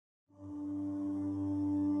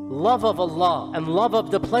love of Allah and love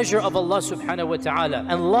of the pleasure of Allah subhanahu wa ta'ala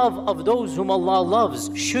and love of those whom Allah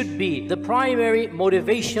loves should be the primary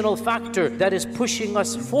motivational factor that is pushing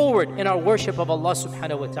us forward in our worship of Allah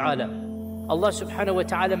subhanahu wa ta'ala. Allah subhanahu wa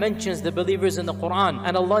ta'ala mentions the believers in the Quran,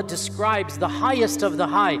 and Allah describes the highest of the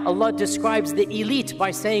high. Allah describes the elite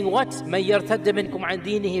by saying what? مَن يَرْتَدَّ مِنْكُمْ عَنْ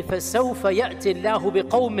دِينِهِ فَسَوْفَ يَأْتِ اللَّهُ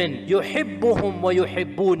بِقَوْمٍ يُحِبُّهُمْ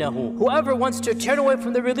وَيُحِبُّونَهُ. Whoever wants to turn away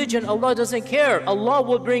from the religion, Allah doesn't care. Allah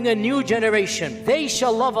will bring a new generation. They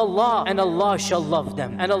shall love Allah and Allah shall love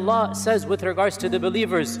them. And Allah says with regards to the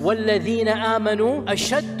believers, وَالَّذِينَ آمَنُوا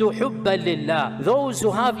أَشَدُّ حُبًّا لِلَّهِ. Those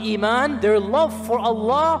who have Iman, their love for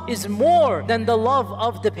Allah is more than the love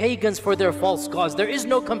of the pagans for their false gods. There is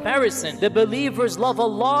no comparison. The believers love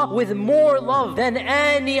Allah with more love than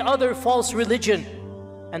any other false religion.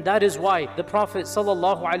 And that is why the Prophet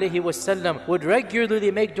ﷺ would regularly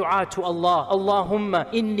make dua to Allah.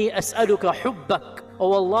 Allahumma inni as'aluka hubbak.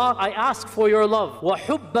 Oh Allah, I ask for your love.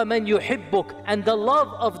 وَحُبَّ مَنْ يُحِبُّكَ. And the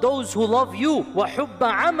love of those who love you. وَحُبَّ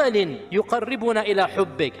عَمَلٍ يُقَرِّبُنَا إِلَى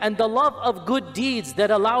حُبِّكَ. And the love of good deeds that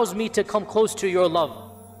allows me to come close to your love.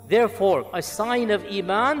 Therefore, a sign of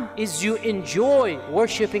Iman is you enjoy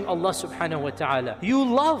worshipping Allah subhanahu wa ta'ala. You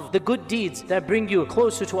love the good deeds that bring you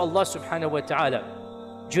closer to Allah subhanahu wa ta'ala.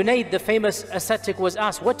 Junaid, the famous ascetic, was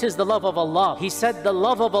asked, what is the love of Allah? He said, the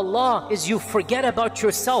love of Allah is you forget about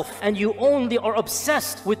yourself and you only are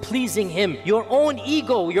obsessed with pleasing Him. Your own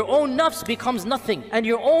ego, your own nafs becomes nothing and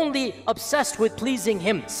you're only obsessed with pleasing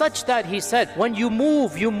Him. Such that, he said, when you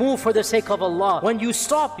move for the sake of Allah. When you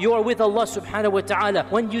stop, you are with Allah subhanahu wa ta'ala.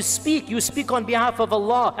 When you speak on behalf of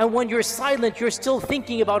Allah. And when you're silent, you're still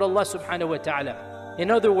thinking about Allah subhanahu wa ta'ala. In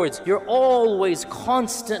other words, you're always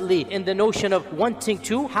constantly in the notion of wanting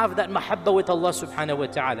to have that mahabba with Allah subhanahu wa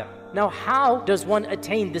ta'ala. Now, how does one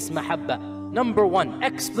attain this mahabba? Number one,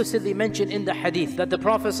 explicitly mentioned in the hadith that the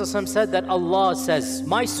Prophet ﷺ said that Allah says,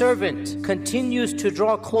 my servant continues to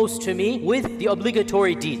draw close to me with the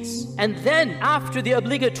obligatory deeds. And then after the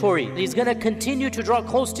obligatory, he's going to continue to draw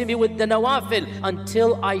close to me with the nawafil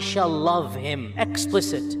until I shall love him.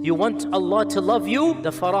 Explicit. You want Allah to love you? The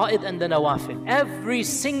fara'id and the nawafil. Every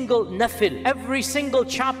single nafil, every single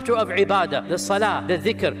chapter of ibadah, the salah, the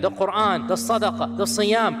dhikr, the Quran, the sadaqah, the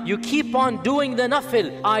siyam, you keep on doing the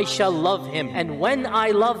nafil, I shall love him. And when I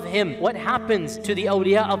love Him, what happens to the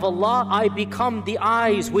awliya of Allah? I become the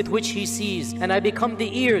eyes with which He sees, and I become the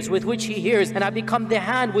ears with which He hears, and I become the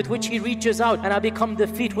hand with which He reaches out, and I become the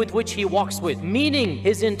feet with which He walks with. Meaning,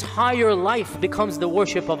 his entire life becomes the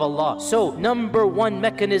worship of Allah. So, number one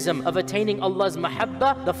mechanism of attaining Allah's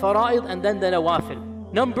mahabba, the fara'id and then the nawafil.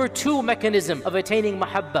 Number two mechanism of attaining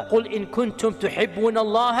mahabba. قُلْ إِن كُنْتُمْ تُحِبُّونَ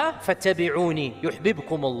اللَّهَ فَاتَّبِعُونِي يُحْبِبْكُمُ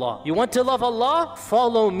اللَّهُ. You want to love Allah?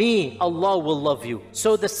 Follow me. Allah will love you.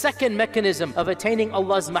 So the second mechanism of attaining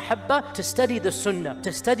Allah's mahabba, to study the sunnah,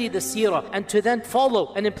 to study the seerah, and to then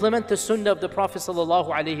follow and implement the sunnah of the Prophet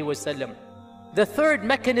sallallahu alaihi wasallam. The third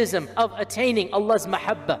mechanism of attaining Allah's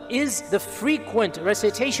mahabba is the frequent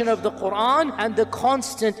recitation of the Quran and the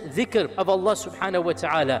constant dhikr of Allah subhanahu wa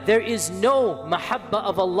ta'ala. There is no mahabba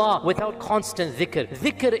of Allah without constant dhikr.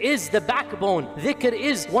 Dhikr is the backbone. Dhikr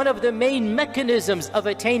is one of the main mechanisms of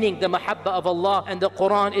attaining the mahabba of Allah, and the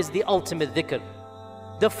Quran is the ultimate dhikr.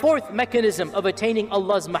 The fourth mechanism of attaining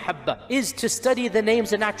Allah's mahabba is to study the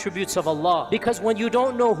names and attributes of Allah. Because when you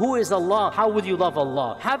don't know who is Allah, how will you love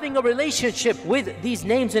Allah? Having a relationship with these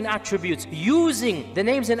names and attributes, using the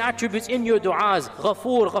names and attributes in your du'as,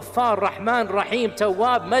 Ghafoor, Ghaffar, Rahman, Rahim,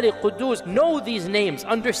 Tawwab, Malik, Quddus, know these names,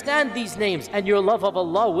 understand these names, and your love of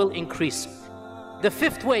Allah will increase. The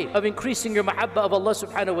fifth way of increasing your mahabba of Allah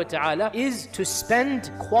subhanahu wa ta'ala is to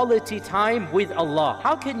spend quality time with Allah.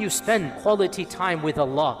 How can you spend quality time with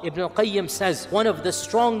Allah? Ibn al-Qayyim says one of the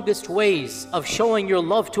strongest ways of showing your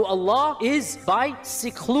love to Allah is by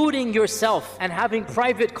secluding yourself and having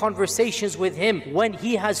private conversations with Him when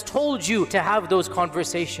He has told you to have those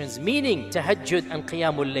conversations. Meaning tahajjud and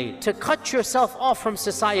qiyamul layl. To cut yourself off from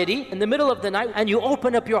society in the middle of the night and you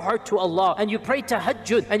open up your heart to Allah and you pray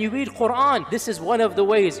tahajjud and you read Quran. This is one of the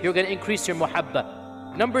ways you're going to increase your muhabba.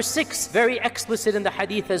 Number 6, very explicit in the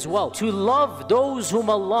hadith as well, to love those whom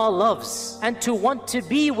Allah loves and to want to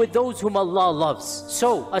be with those whom Allah loves.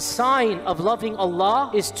 So a sign of loving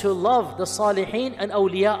Allah is to love the salihin and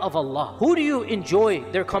awliya of Allah. Who do you enjoy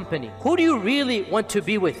their company? Who do you really want to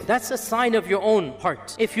be with? That's a sign of your own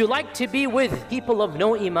heart. If you like to be with people of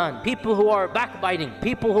no iman, people who are backbiting,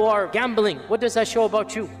 people who are gambling, what does that show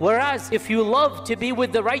about you? Whereas if you love to be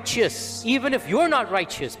with the righteous, even if you're not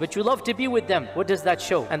righteous, but you love to be with them, what does that that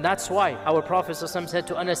show. And that's why our Prophet ﷺ said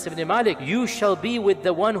to Anas ibn Malik, you shall be with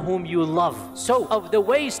the one whom you love. So of the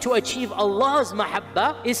ways to achieve Allah's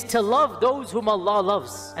mahabbah is to love those whom Allah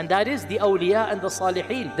loves. And that is the awliya and the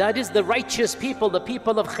salihin. That is the righteous people, the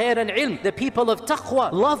people of khair and ilm, the people of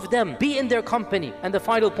taqwa. Love them, be in their company. And the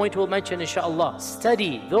final point we'll mention inshallah,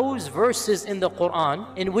 study those verses in the Quran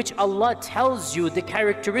in which Allah tells you the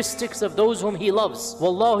characteristics of those whom He loves.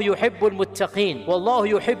 Wallahu yuhibbul muttaqeen, Wallahu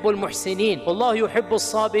yuhibbul muhsineen, Wallahu yuhibbul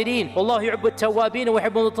sabirin, Wallahu yuhibbul tawabin, wa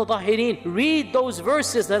yuhibbul mutatahhirin. Read those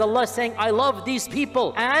verses that Allah is saying, I love these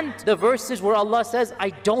people, and the verses where Allah says, I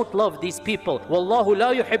don't love these people. Wallahu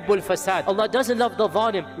la yuhibbul fasad. Allah doesn't love the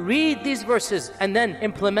zalim. Read these verses and then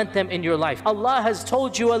implement them in your life. Allah has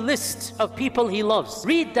told you a list of people He loves.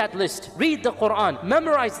 Read that list. Read the Quran.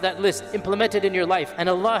 Memorize that list. Implement it in your life. And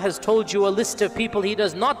Allah has told you a list of people He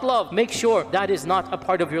does not love. Make sure that is not a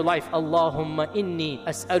part of your life. Allahumma inni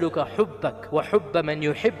as'aluka hubbak wa hubba man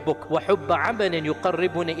yuhibbuk wa hubba amalin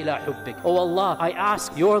yuqarribuna ila hubbik. Oh Allah, I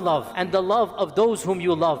ask your love and the love of those whom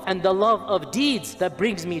you love and the love of deeds that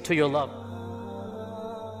brings me to your love.